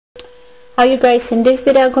Hi you guys, in this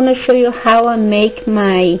video I'm going to show you how I make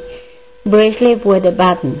my bracelet with a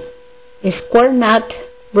button. A square knot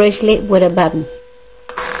bracelet with a button.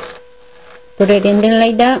 Put it in there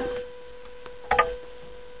like that,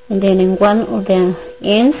 and then in one of the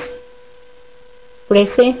ends press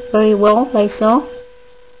it very well like so.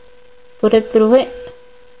 Put it through it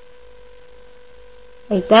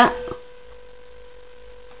like that,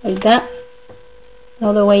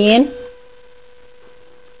 all the way in.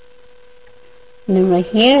 And then right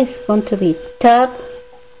here is going to be top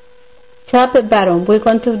and bottom. We're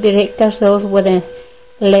going to direct ourselves with the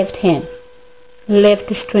left hand,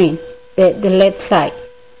 left string, the left side.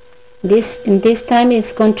 This time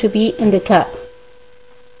it's going to be in the top,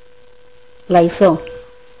 like so.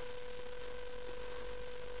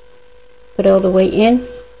 Put it all the way in,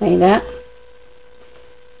 like that.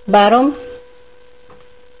 Bottom,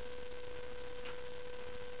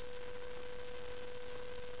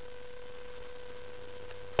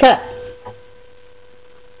 top,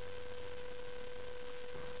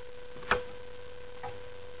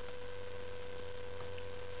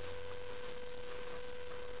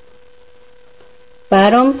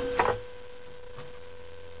 bottom,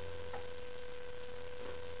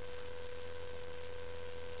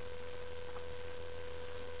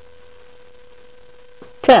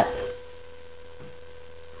 top,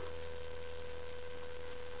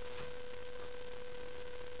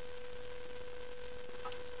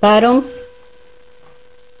 bottom,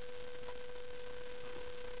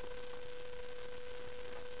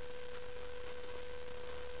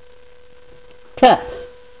 top,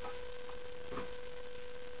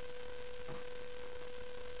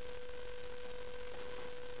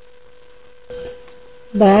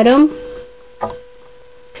 bottom,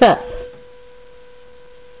 top,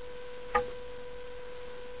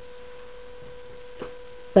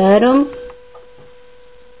 bottom,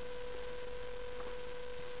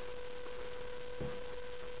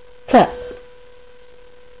 top,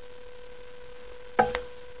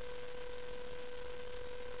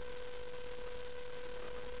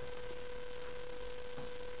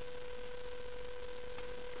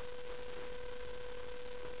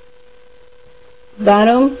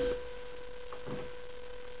 bottom,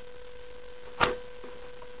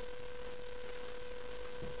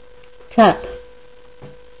 top,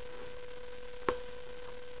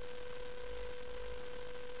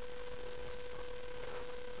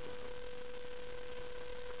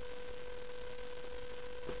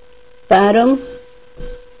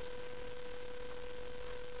 bottom,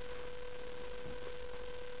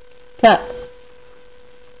 top,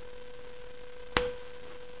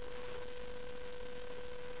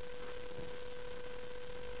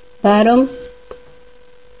 bottom,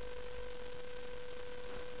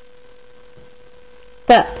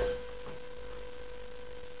 top,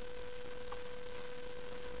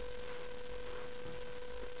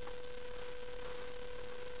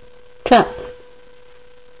 top,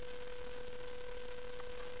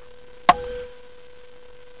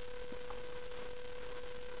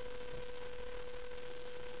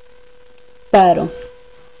 bottom.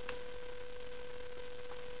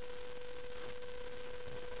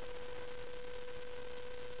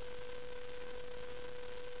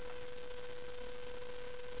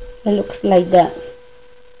 It looks like that.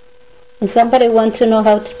 And somebody wants to know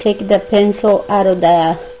how to take the pencil out of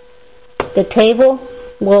the table.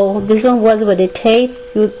 Well, this one was with the tape.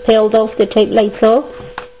 You peeled off the tape like so,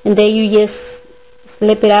 and then you just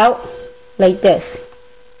slip it out like this.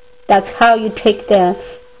 That's how you take the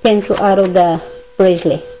pencil out of the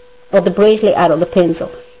bracelet, or the bracelet out of the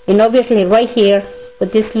pencil. And obviously right here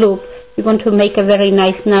with this loop, you're going to make a very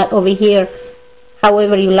nice knot over here,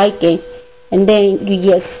 however you like it, and then you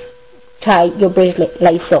just tie your bracelet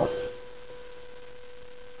like so.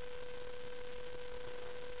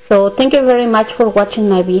 So thank you very much for watching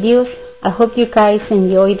my videos. I hope you guys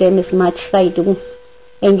enjoy them as much as I do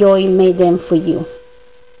enjoy making them for you.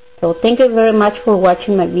 So thank you very much for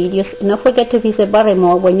watching my videos, and don't forget to visit Botton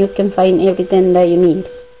when you can find everything that you need.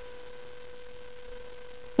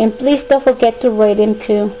 And please don't forget to rate them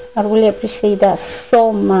too. I really appreciate that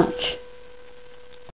so much.